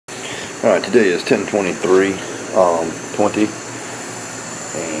Alright, today is 10/23/20,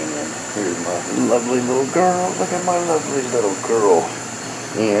 and here's my lovely little girl. Look at my lovely little girl.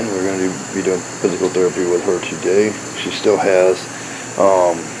 And we're going to be doing physical therapy with her today. She still has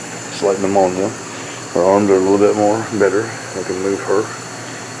slight pneumonia. Her arms are a little bit more better. I can move her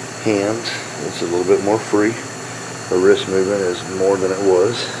hands. It's a little bit more free. Her wrist movement is more than it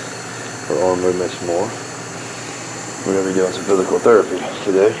was. Her arm movement's more. We're going to be doing some physical therapy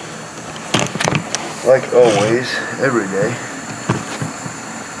today. Like always, every day.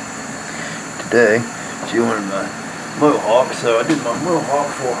 Today, she wanted my mohawk, so I did my mohawk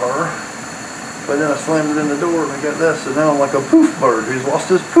for her. But then I slammed it in the door and I got this, so now I'm like a poof bird who's lost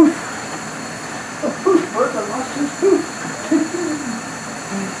his poof. A poof bird that lost his poof.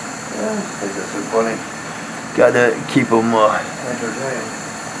 Yeah, I think that's so funny. Got to keep them entertained.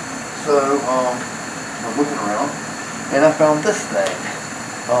 So, I'm looking around and I found this thing.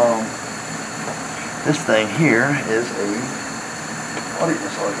 This thing here is a body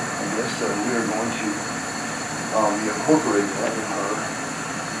massager, I guess, so we are going to be incorporating that in her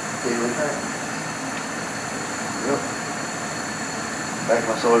daily thing. Yep. Back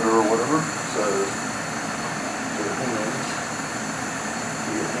massager or whatever, so the hands,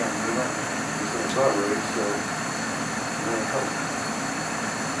 see the hand movement, it's in the sideways, so it's going to help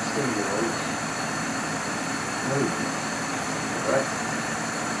stimulate movement, alright?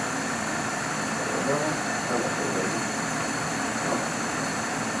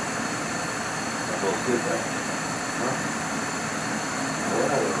 Good thing. Huh? Whoa.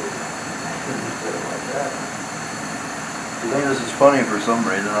 Like that. You think this is funny for some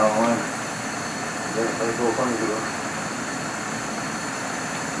reason, I don't know. You think it's a little funny to her.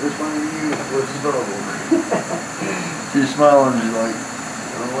 Is this funny to you? What's the problem? She's smiling, she's like,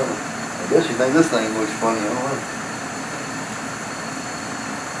 I don't know. I guess you think this thing looks funny, I don't know.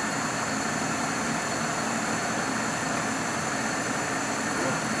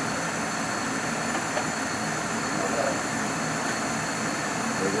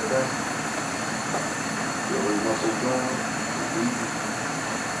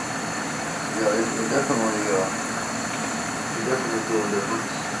 Yeah, it definitely feel a difference.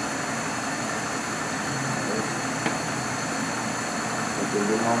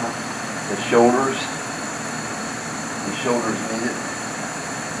 The shoulders need it.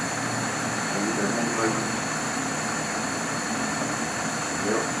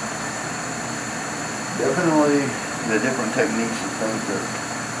 Yep. Definitely the different techniques and things that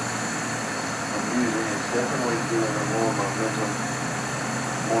I'm using is definitely giving her more momentum,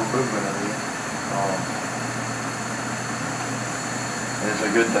 more movement in it. And it's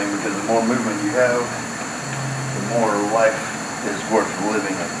a good thing because the more movement you have, the more life is worth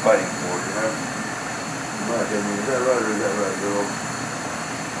living and fighting for, you know? In my opinion, is that right or is that right, girl?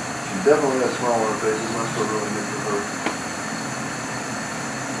 She's definitely got a smile on her face. This must feel really good for her.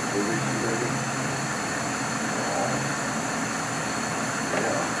 Baby, she ready?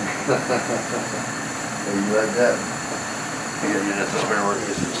 Yeah. You like that? You gotta get this over here where you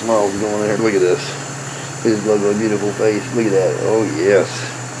get some smiles going there. Look at this. His lovely, beautiful face. Look at that. Oh, yes.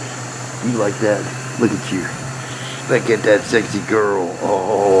 You like that? Look at you. Look at that sexy girl.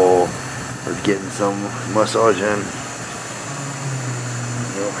 Oh, we're getting some massage in.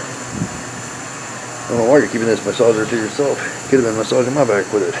 Yep. I don't know why you're keeping this massager to yourself. Could have been massaging my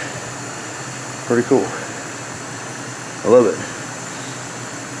back with it. Pretty cool. I love it.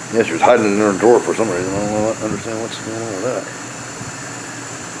 Yeah, she was hiding it in her drawer for some reason. I don't understand what's going on with that.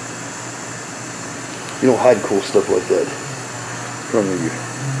 You don't hide cool stuff like that from you.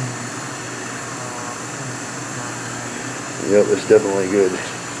 Yep, it's definitely good.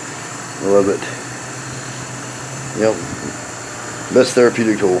 I love it. Yep. Best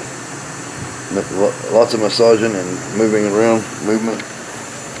therapeutic tool. Lots of massaging and moving around. Movement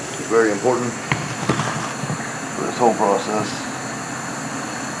is very important for this whole process.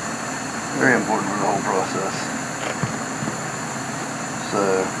 Very important for the whole process. So,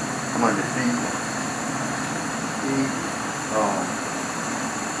 I'm on your feet,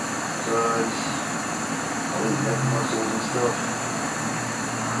 sides, all these neck muscles and stuff.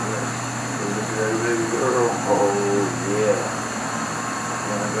 Yeah. Look at that baby girl. Oh yeah.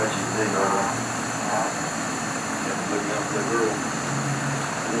 Yeah, I bet you did, girl. Yeah, look out for that girl.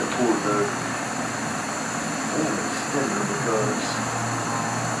 I'm gonna pull it though. I want to extend her because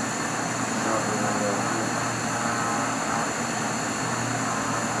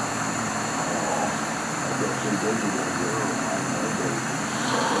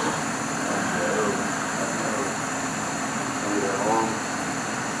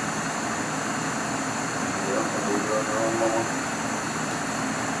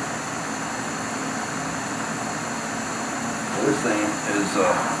thing is,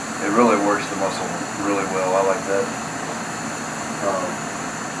 it really works the muscle really well. I like that.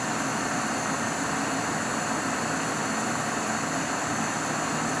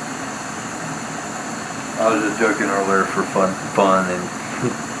 I was just joking earlier for fun and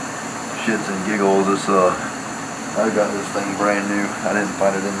shits and giggles. This, I got this thing brand new. I didn't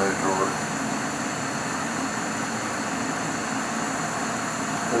find it in the drawer.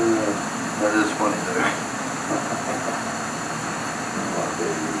 That is funny though. My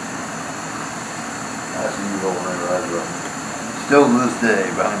baby. I see you rolling in her eyes, bro. Still to this day,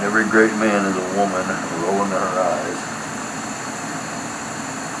 behind every great man is a woman rolling in her eyes.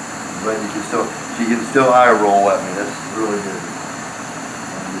 But she can still eye roll at me. That's really good.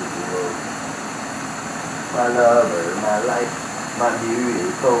 My lover, my life, my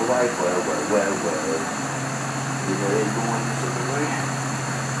beautiful wife. Well. You ready to go in this other way?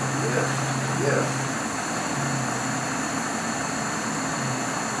 Yes.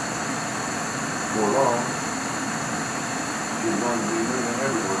 For long, she's going to be moving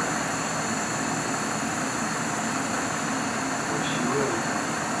everywhere. Yes, she will.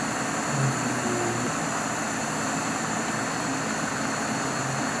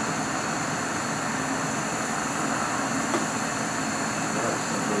 That's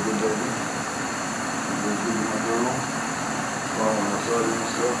a good baby. She's going to be my girl. Long on the side and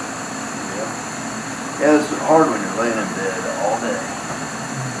stuff. Yeah, it's hard when you're laying in bed all day.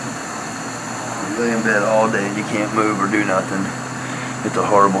 You lay in bed all day and you can't move or do nothing. It's a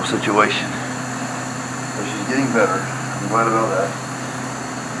horrible situation. But she's getting better. I'm glad about that.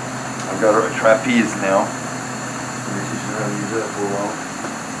 I've got her a trapeze now. Maybe she should have used that for a while.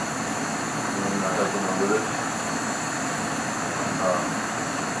 I'm not helping her with it.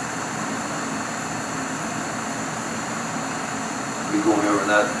 We'll be going over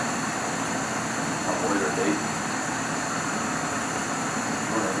that on a later date.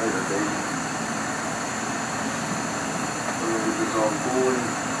 We're going to get this on fully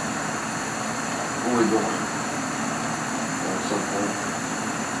going at some point.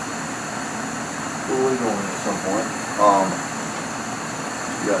 Fully going at some point.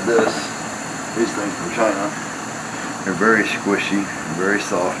 We got these things from China. They're very squishy, very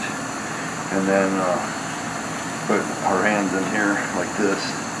soft. And then put her hands in here like this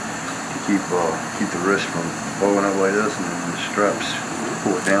to keep the wrist from blowing up like this, and then the straps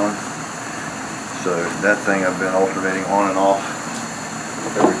pull it down. So that thing I've been alternating on and off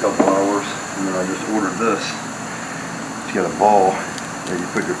every couple hours, and then I just ordered this. It's got a ball that you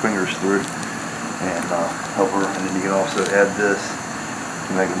put your fingers through and help her, and then you can also add this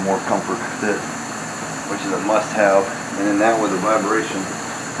to make it more comfort fit, which is a must-have. And then that with a vibration,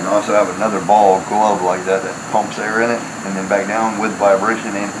 and also have another ball glove like that pumps air in it, and then back down with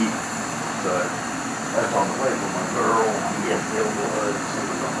vibration and heat. So that's on the way for my girl. Yes, it was.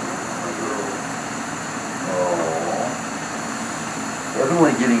 My girl. Oh,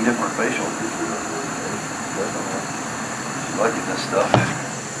 definitely getting different facial features. Definitely. She's liking this stuff.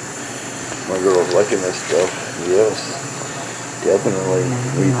 My girl's liking this stuff. Yes, definitely.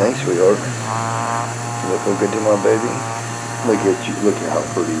 What do you think, sweetheart? Look good to my baby. Look at you. Look at how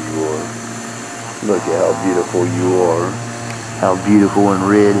pretty you are. Look at how beautiful you are. How beautiful and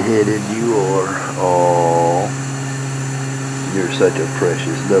red-headed you are. Oh, you're such a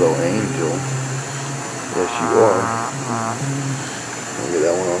precious little angel. Yes, you are. I'll get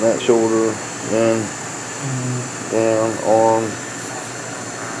that one on that shoulder. Then down, arm.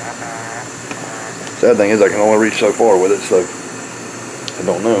 Sad thing is I can only reach so far with it, so I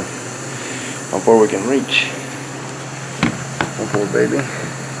don't know how far we can reach. Oh, poor baby.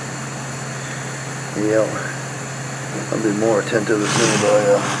 Yeah, I'll be more attentive as soon as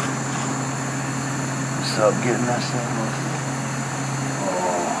I stop getting that thing.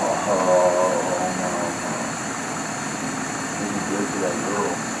 Oh, no. This is good for that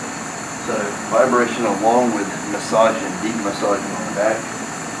girl. So, vibration along with massaging, deep massaging on the back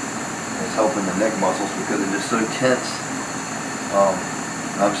is helping the neck muscles because it is so tense.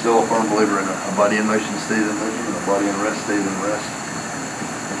 I'm still a firm believer in a body in motion stays in motion and a body in rest stays in rest.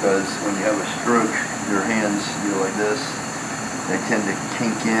 Because when you have a stroke, your hands go like this, they tend to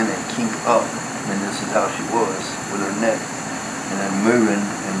kink in and kink up, and this is how she was with her neck. And then moving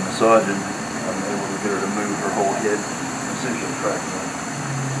and massaging, I'm able to get her to move her whole head. Let's see if she'll track that.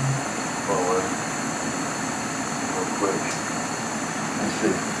 Follow real quick. Let's see.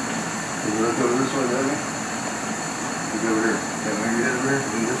 Can you look over this way, baby? Look over here. Okay, move your head over here.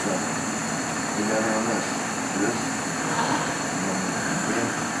 Do this one. Get down here on this. Do this.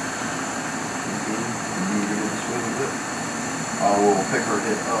 I will pick her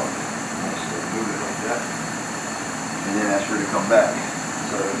head up. I'll still move it like that. and then ask her to come back.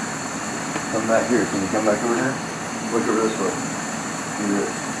 So, come back here. Can you come back over here? Look over this way. Look at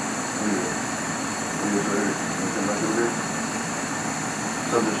this. Look at this. Look at this right here. Can you come back over here?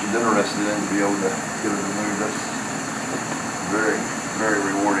 Something she's interested in, to be able to get her to move. That's very, very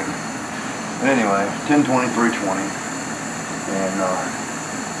rewarding. But anyway, 10:23:20, and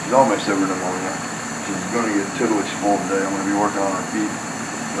she's almost over pneumonia. She's going to get totally spoiled today. I'm going to be working on her feet,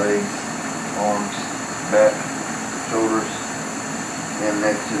 legs, arms, back, shoulders, and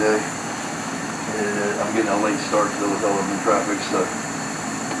neck today. And I'm getting a late start because I was held up in traffic, so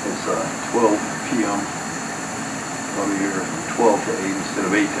it's 12 p.m. I'll be here from 12 to 8 instead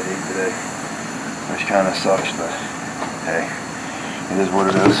of 8 to 8 today, which kind of sucks, but hey, it is what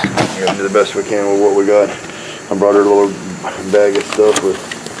it is. We gotta do the best we can with what we got. I brought her a little bag of stuff with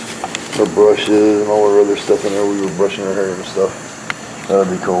her brushes and all her other stuff in there. We were brushing her hair and stuff.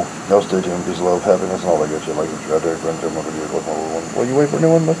 That'd be cool. Y'all stay tuned. Peace, love, happiness, and all that good shit. Like subscribe to friends, everyone can do it. Well, you wait for a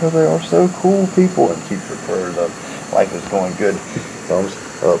new one because they are so cool people, and keep your prayers up. Life is going good. Thumbs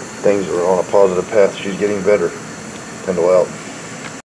up. Things are on a positive path. She's getting better. Tyndall out.